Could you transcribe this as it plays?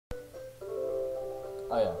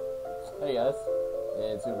Oh yeah. Hey guys,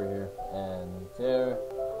 it's Uber here, and today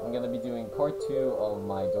I'm gonna be doing part 2 of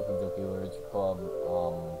my Doki Literature Club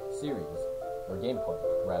series, or gameplay,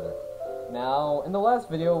 rather. Now, in the last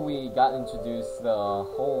video we got introduced to the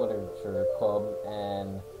whole literature club,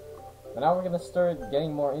 and now we're gonna start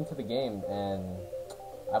getting more into the game, and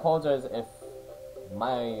I apologize if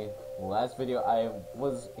my last video, I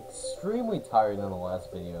was extremely tired in the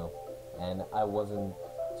last video, and I wasn't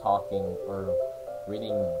talking or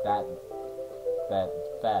reading that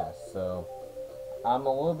fast, so I'm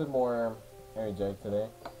a little bit more energetic today.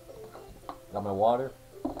 Got my water,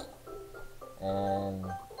 and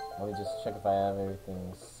let me just check if I have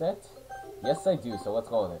everything set. Yes, I do, so let's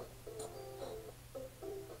go with it.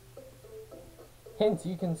 Hint,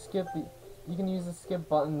 you can use the skip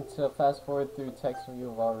button to fast forward through text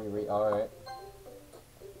you've already read. Alright.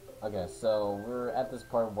 Okay, so we're at this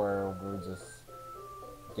part where we're just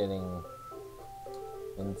getting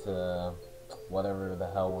into whatever the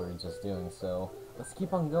hell we're just doing, so let's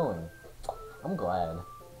keep on going. I'm glad.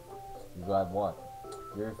 You glad what?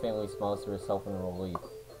 Your family smiles to herself in relief.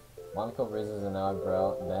 Monica raises an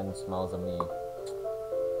eyebrow, then smiles at me.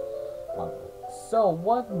 So,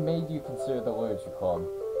 what made you consider the literature club?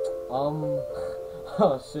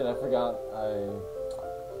 Oh shit, I forgot I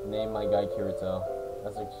named my guy Kirito.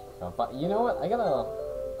 That's actually fun. You know what,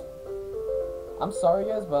 I'm sorry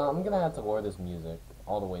guys, but I'm gonna have to lower this music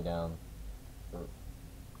all the way down.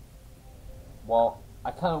 Well, I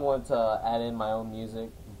kinda wanted to add in my own music,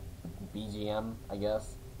 BGM, I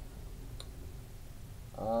guess.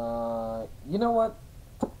 You know what,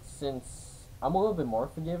 since I'm a little bit more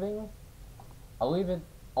forgiving, I'll leave it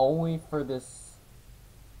only for this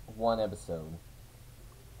one episode,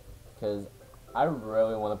 because I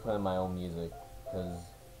really want to put in my own music, because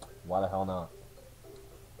why the hell not?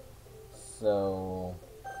 So,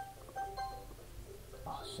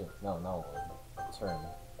 oh shit, no, turn.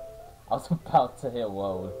 I was about to hit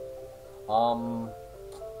load.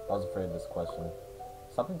 I was afraid of this question.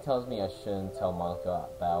 Something tells me I shouldn't tell Monica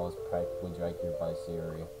that I was practically dragged here by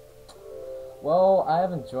Sayuri. Well, I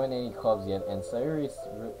haven't joined any clubs yet, and Sayuri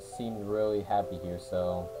seemed really happy here,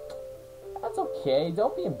 so that's okay.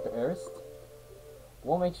 Don't be embarrassed.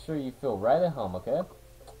 We'll make sure you feel right at home, okay?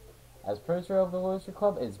 As president of the literature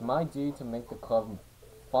club, it's my duty to make the club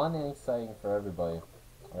fun and exciting for everybody,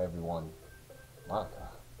 or everyone. Monica,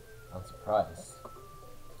 I'm surprised.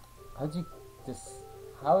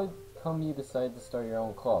 How come you decided to start your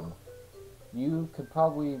own club? You could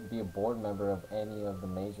probably be a board member of any of the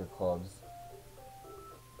major clubs.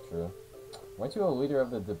 True. Weren't you a leader of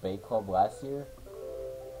the debate club last year?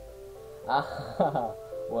 Ah,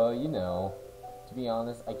 well, you know, to be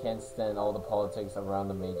honest, I can't stand all the politics around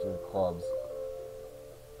the major clubs.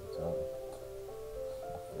 So,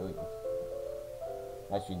 I feel you.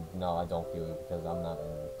 Actually, no, I don't feel you, because I'm not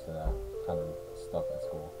into that kind of stuff at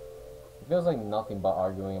school. It feels like nothing but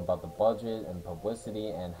arguing about the budget and publicity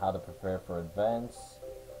and how to prepare for events.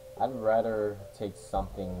 I'd much rather take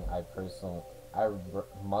something I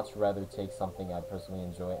personally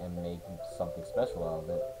enjoy and make something special out of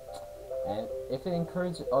it. And if it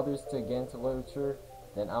encourages others to get into literature,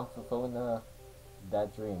 then I'm fulfilling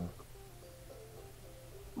that dream.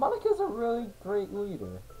 Monica's a really great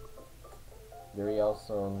leader. Yuri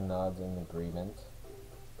also nods in agreement.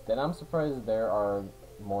 Then I'm surprised there are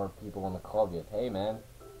more people in the club yet. Hey man,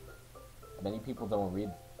 many people don't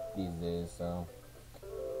read these days, so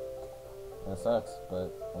that sucks,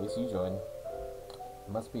 but at least you joined.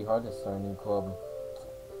 It must be hard to start a new club.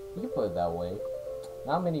 You can put it that way.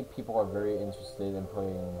 Not many people are very interested in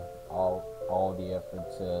putting all the effort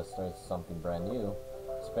to start something brand new,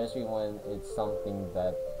 especially when it's something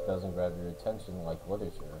that doesn't grab your attention like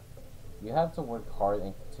literature. You have to work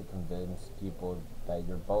hard to convince people that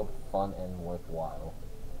you're both fun and worthwhile.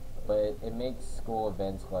 But it makes school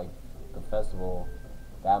events like the festival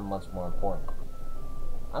that much more important.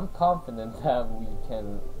 I'm confident that we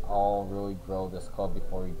can all really grow this club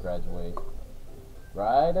before we graduate.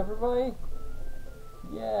 Right, everybody?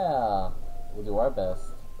 Yeah, we'll do our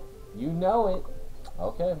best. You know it.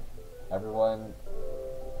 Okay, everyone.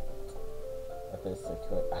 At this,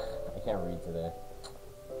 I can't read today.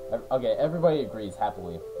 Okay, everybody agrees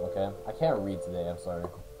happily. Okay, I can't read today. I'm sorry.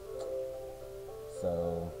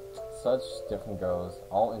 So, such different girls,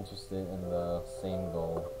 all interested in the same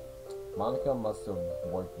goal. Monica must have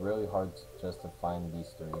worked really hard just to find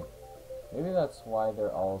these three. Maybe that's why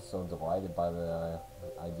they're all so delighted by the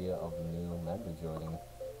idea of a new member joining.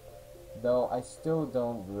 Though I still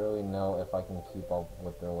don't really know if I can keep up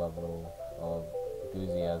with their level of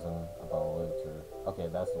enthusiasm about literature. Okay,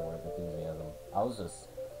 that's the word, enthusiasm. I was just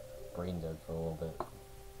brain dead for a little bit.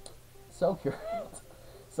 So curious.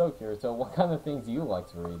 So curious. So what kind of things do you like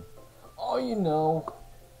to read? Oh, you know,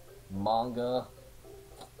 manga,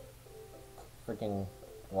 freaking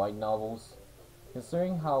light novels.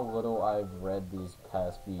 Considering how little I've read these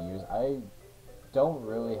past few years, I don't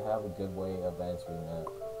really have a good way of answering that.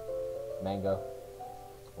 Manga.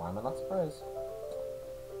 Why am I not surprised?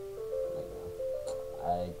 Manga.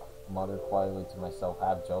 I muttered quietly to myself,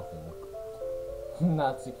 half joking.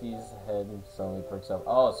 Natsuki's head suddenly perks up.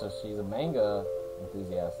 Oh, so she's a manga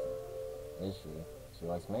enthusiast. Is she? She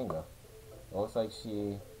likes manga. It looks like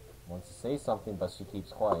she wants to say something, but she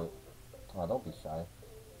keeps quiet. Oh, don't be shy.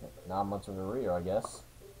 Not much of a reader, I guess.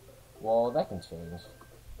 Well, that can change.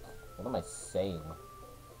 What am I saying?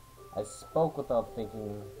 I spoke without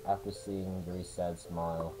thinking after seeing Yuri's sad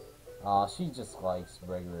smile. Aw, she just likes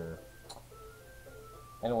regular.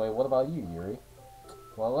 Anyway, what about you, Yuri?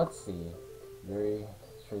 Well, let's see. Yuri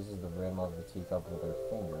traces the rim of the teacup with her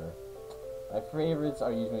finger. My favorites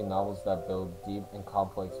are usually novels that build deep and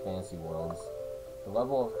complex fantasy worlds. The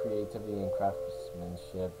level of creativity and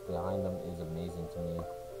craftsmanship behind them is amazing to me.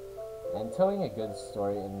 And telling a good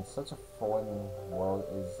story in such a foreign world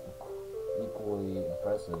is equally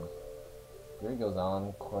impressive. Yuri goes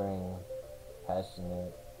on, clearing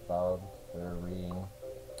passionate about her reading.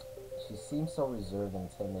 She seems so reserved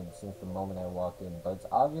and timid since the moment I walked in, but it's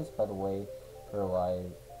obvious by the way her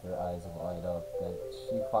eyes light up that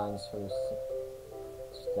she finds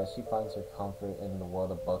her comfort in the world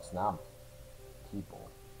of books, not people.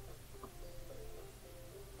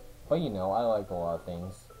 But you know, I like a lot of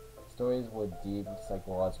things. Stories with deep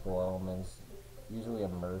psychological elements usually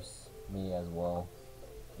immerse me as well.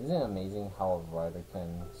 Isn't it amazing how a writer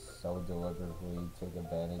can so deliberately take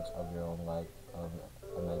advantage of your own lack of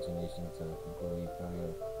imagination to completely throw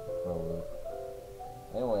you for a loop?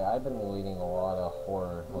 Anyway, I've been reading a lot of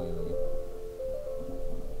horror lately.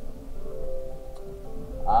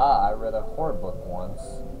 I read a horror book once.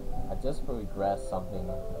 I desperately grasped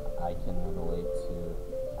something I can relate to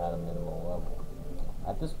at a minimal level.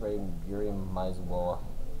 At this rate, Yuri might as well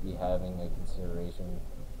be having a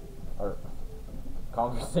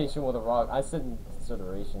conversation with a rock. I said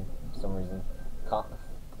consideration for some reason.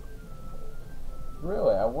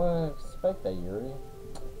 Really, I wouldn't expect that, Yuri.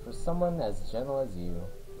 For someone as gentle as you,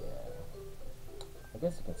 yeah, I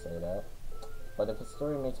guess you could say that. But if a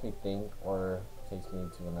story makes me think or takes me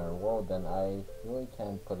to another world, then I really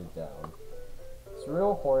can't put it down.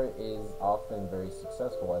 Surreal horror is often very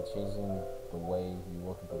successful at changing the way you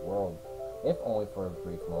look at the world, if only for a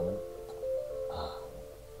brief moment. I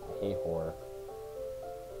hate horror.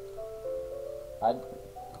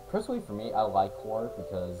 Personally, for me, I like horror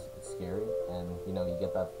because it's scary and, you know, you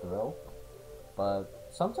get that thrill. But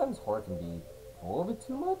sometimes horror can be a little bit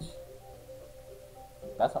too much.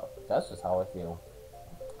 That's just how I feel.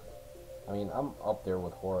 I mean, I'm up there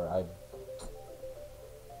with horror.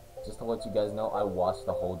 Just to let you guys know, I watched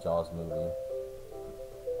the whole Jaws movie.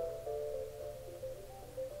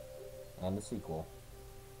 And the sequel.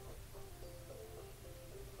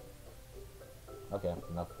 Okay,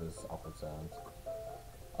 enough of this awkward silence.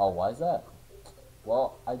 Oh, why is that?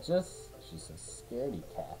 Well, she's a scaredy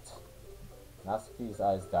cat. Natsuki's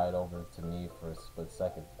eyes died over to me for a split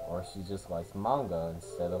second. Or she just likes manga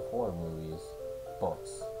instead of horror movies.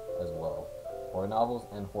 Books, as well. Horror novels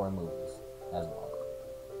and horror movies, as well.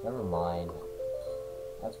 Never mind.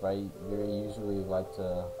 That's right, you usually like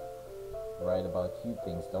to write about cute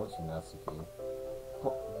things, don't you, Natsuki?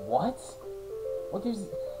 What?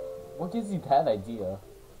 What gives you that idea?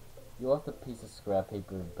 You left a piece of scrap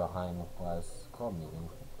paper behind last club meeting.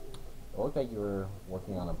 It looked like you were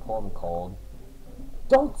working on a poem called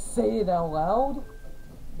 "Don't Say It Out Loud!"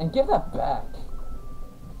 And give that back!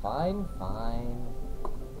 Fine, fine.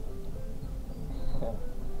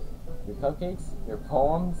 Your cupcakes, your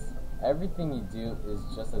poems, everything you do is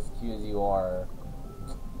just as cute as you are.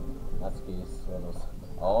 Natsuki swivels.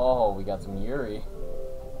 Oh, we got some Yuri.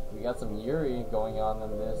 We got some Yuri going on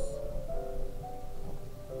in this.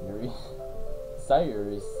 Yuri.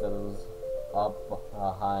 Sayuri settles up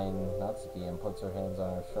behind Natsuki and puts her hands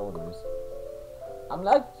on her shoulders. I'm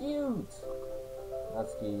not cute!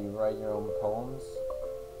 Natsuki, you write your own poems?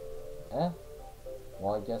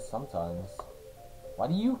 Well, I guess sometimes. Why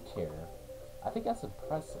do you care? I think that's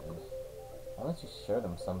impressive. Why don't you share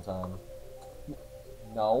them sometime?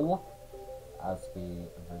 No. Natsuki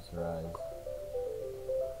averts her eyes.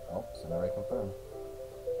 Oh, scenario confirmed.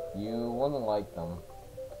 You wouldn't like them.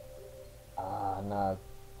 I'm not a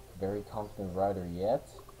very confident writer yet.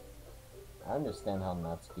 I understand how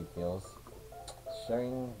Natsuki feels.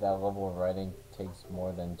 Sharing that level of writing takes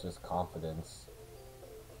more than just confidence.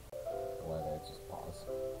 Let it just pause.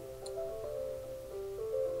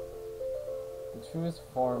 truest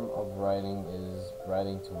form of writing is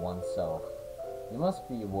writing to oneself. You must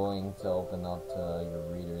be willing to open up to your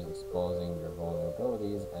readers, exposing your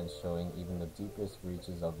vulnerabilities and showing even the deepest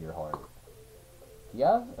reaches of your heart. Do you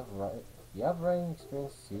have writing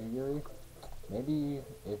experience too, Yuri? Maybe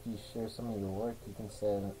if you share some of your work, you can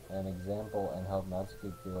set an example and help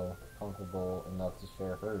Natsuki feel comfortable enough to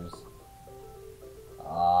share hers.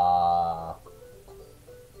 I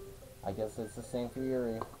guess it's the same for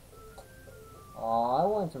Yuri. I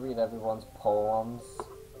wanted to read everyone's poems.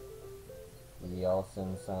 We all sit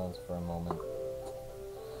in silence for a moment.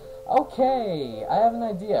 Okay, I have an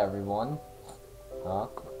idea, everyone. Huh?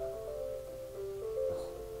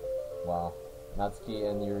 Wow. Natsuki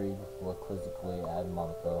and Yuri look quizzically at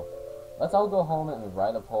Monaco. Let's all go home and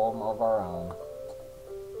write a poem of our own.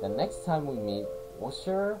 The next time we meet, we'll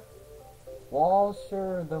all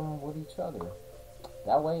share them with each other.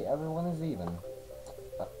 That way everyone is even.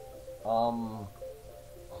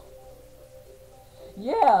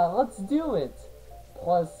 Yeah, let's do it!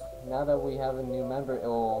 Plus, now that we have a new member,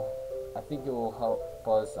 I think it will help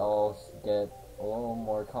us all get a little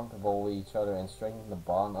more comfortable with each other and strengthen the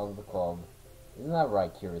bond of the club. Isn't that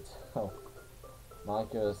right, Kirito?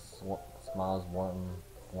 Monica smiles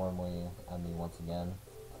warmly at me once again.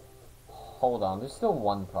 Hold on, there's still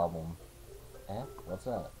one problem. What's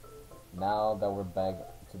that? Now that we're back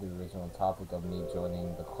to the original topic of me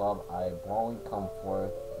joining the club, I bluntly come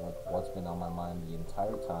forth with what's been on my mind the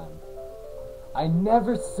entire time. I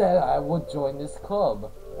never said I would join this club.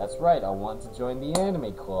 That's right, I wanted to join the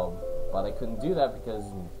anime club, but I couldn't do that because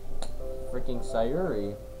freaking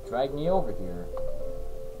Sayuri dragged me over here.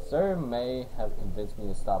 Sir may have convinced me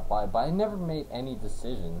to stop by, but I never made any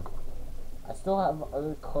decision. I still have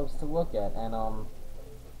other clubs to look at, and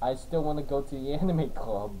I still want to go to the anime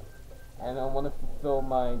club. And I want to fulfill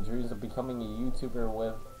my dreams of becoming a YouTuber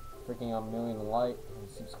with freaking 1 million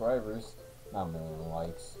subscribers. Not 1 million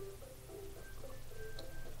likes.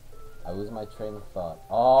 I lose my train of thought.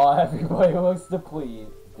 Oh, everybody looks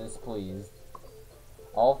displeased.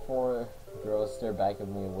 All 4 girls stare back at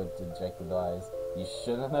me with dejected eyes. You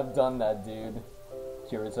shouldn't have done that, dude.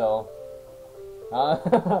 Kirito.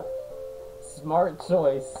 Smart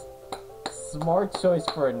choice. Smart choice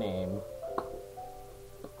for a name.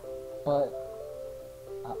 But,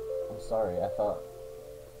 I'm sorry, I thought...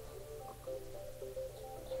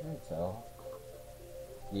 Kirito?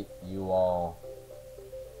 You all...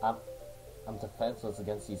 I'm defenseless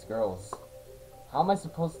against these girls. How am I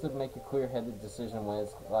supposed to make a clear-headed decision when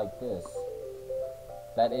it's like this?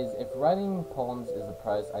 That is, if writing poems is the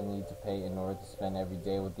price I need to pay in order to spend every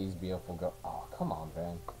day with these beautiful girls... Oh, come on,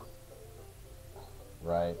 man.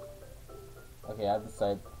 Right. Okay, I've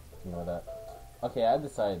decided... Ignore that. Okay, I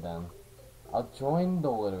decided then. I'll join the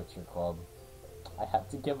literature club. I have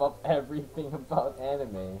to give up everything about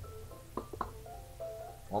anime.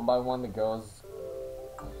 One by one, the girls...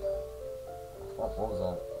 What was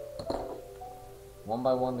that? One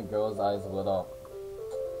by one, the girls' eyes lit up.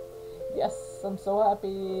 Yes, I'm so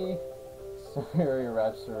happy! Sayuri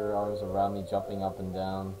wraps her arms around me, jumping up and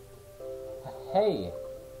down. Hey!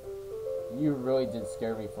 You really did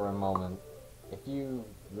scare me for a moment. If you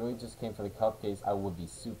really just came for the cupcakes, I would be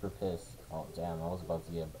super pissed. Oh damn, I was about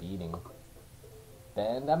to get a beating.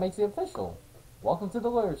 Then that makes it official. Welcome to the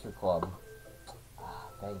Literature Club.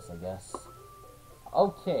 Thanks, I guess.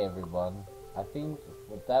 Okay, everyone. I think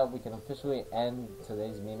with that we can officially end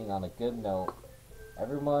today's meeting on a good note.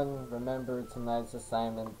 Everyone remember tonight's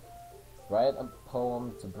assignment. Write a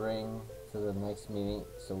poem to bring to the next meeting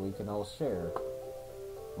so we can all share.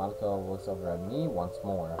 Monica looks over at me once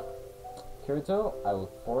more. Kirito, I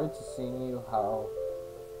look forward to seeing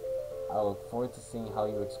how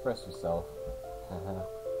you express yourself.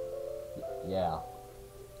 Yeah.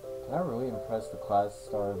 Can I really impress the class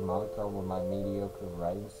star Monica with my mediocre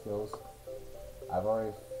writing skills? I've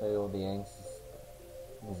already felt the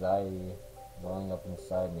anxiety welling up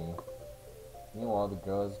inside me. Meanwhile, the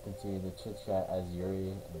girls continue to chit-chat as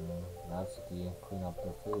Yuri and Natsuki clean up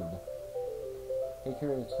their food. Hey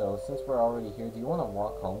Kirito, since we're already here, do you want to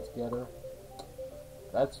walk home together?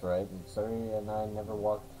 That's right, Sayuri and I never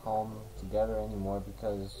walked home together anymore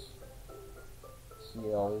because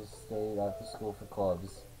she always stayed after school for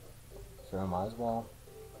clubs. Sure, might as well.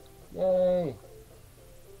 Yay!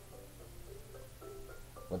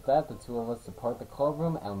 With that, the two of us depart the club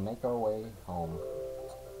room and make our way home.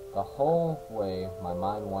 The whole way, my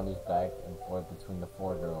mind wanders back and forth between the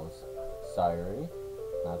 4 girls. Sayuri,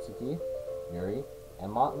 Natsuki, Yuri,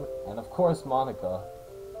 and of course Monica.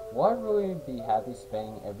 Will I really be happy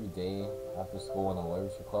spending every day after school in a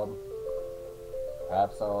literature club?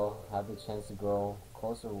 Perhaps I'll have the chance to grow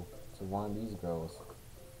closer to to one of these girls.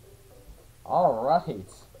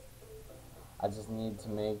 Alright. I just need to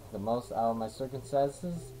make the most out of my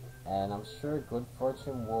circumstances, and I'm sure good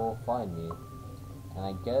fortune will find me. And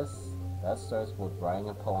I guess that starts with writing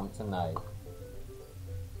a poem tonight.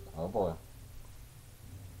 Oh boy.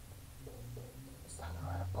 It's time to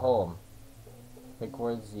write a poem. Pick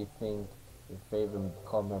words you think your favorite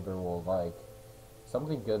club member will like.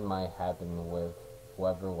 Something good might happen with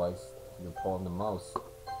whoever likes your poem the most.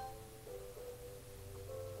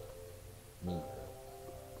 Meteor.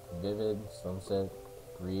 Vivid, sunset,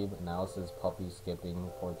 breed, analysis, puppy, skipping,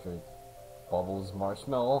 portrait, bubbles,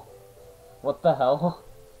 marshmallow. What the hell?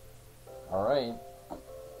 Alright.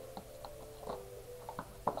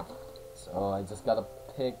 So I just gotta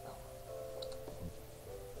pick.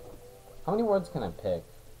 How many words can I pick?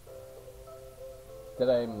 Did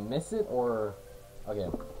I miss it or... Okay.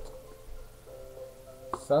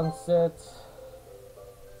 Sunset.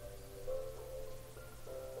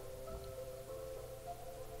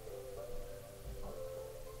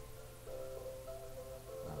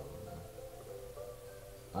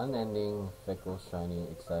 Unending, fickle, shiny,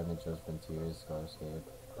 excitement, judgment, tears, starscape,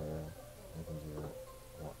 prayer, and conjure.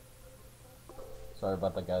 Sorry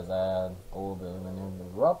about that, guys. I had a little bit of an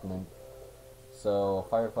interruption. So,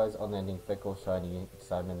 fireflies, unending, fickle, shiny,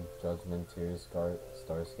 excitement, judgment, tears,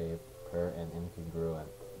 starscape, prayer, and incongruent.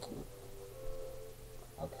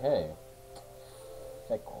 Okay.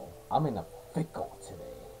 Fickle. I'm in a fickle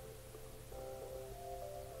today.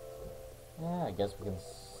 Yeah, I guess we can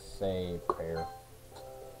say prayer.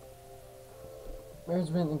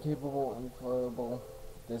 Management, incapable, unemployable,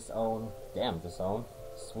 disown. Damn, disown.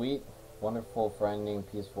 Sweet, wonderful, frightening,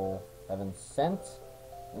 peaceful, heaven sent,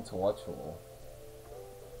 intellectual.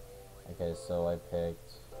 Okay, so I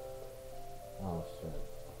picked... Oh, shit.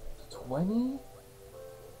 20?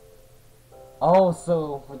 Oh,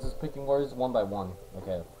 so we're just picking words one by one.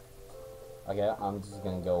 Okay. Okay, I'm just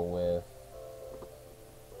gonna go with...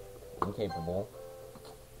 incapable.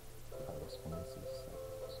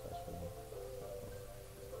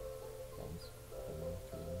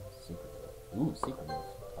 Secretive. Ooh, secretive.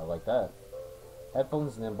 I like that.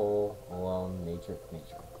 Headphones, nimble, alone, nature.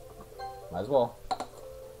 Might as well.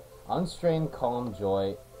 Unstrained, calm,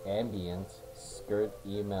 joy, ambient, skirt,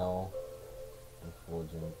 email,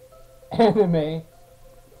 effulgent, anime,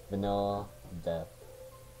 vanilla, death,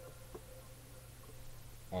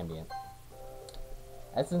 ambient.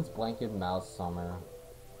 Essence, blanket, mouse, summer.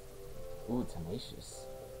 Ooh, tenacious.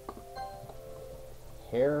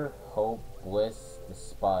 Hair, hope, bliss,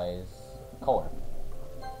 despise, color.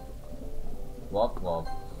 Love.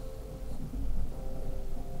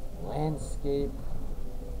 Landscape.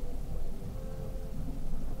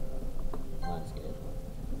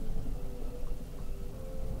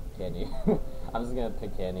 Candy. I'm just gonna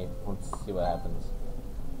pick candy. Let's see what happens.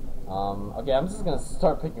 Okay, I'm just gonna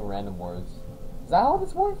start picking random words. Is that how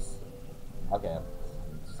this works? Okay,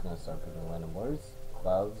 I'm just gonna start picking random words.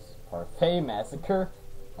 Clouds, parfait, massacre.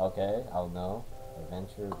 Okay, I'll know.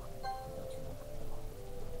 Adventure.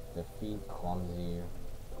 Defeat, clumsy.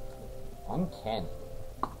 Uncanny.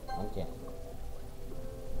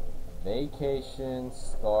 Vacation,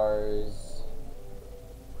 scars,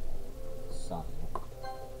 sun.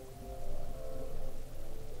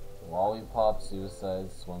 Lollipop, suicide,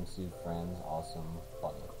 swimsuit, friends, awesome,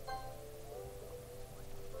 funny.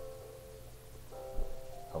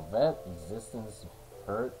 Covet, existence,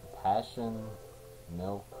 hurt, passion,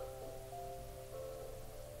 milk,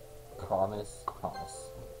 promise.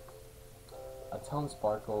 Atone,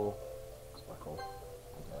 sparkle,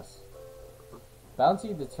 I guess.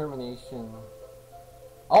 Bounty, determination.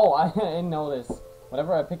 Oh, I didn't know this.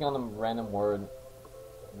 Whenever I pick on a random word,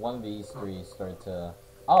 one of these three start to...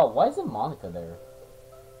 Oh, why isn't Monica there?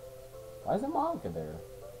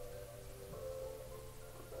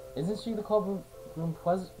 Isn't she the club room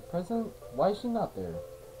president? Why is she not there?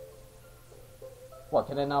 What,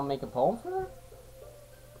 can I not make a poem for her?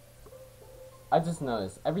 I just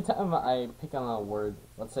noticed, every time I pick on a word,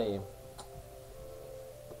 let's say,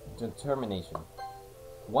 determination,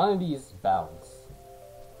 one of these bounds.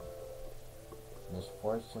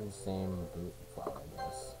 Misfortune, same boot flower, I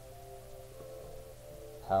guess.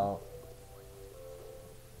 How?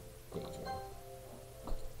 Daydream.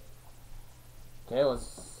 Okay,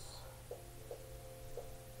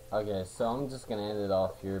 Okay, so I'm just gonna end it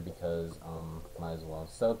off here because, might as well.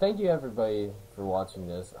 So, thank you everybody for watching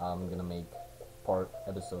this. I'm gonna make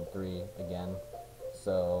episode 3 again.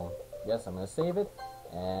 So, yes, I'm gonna save it,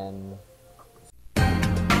 and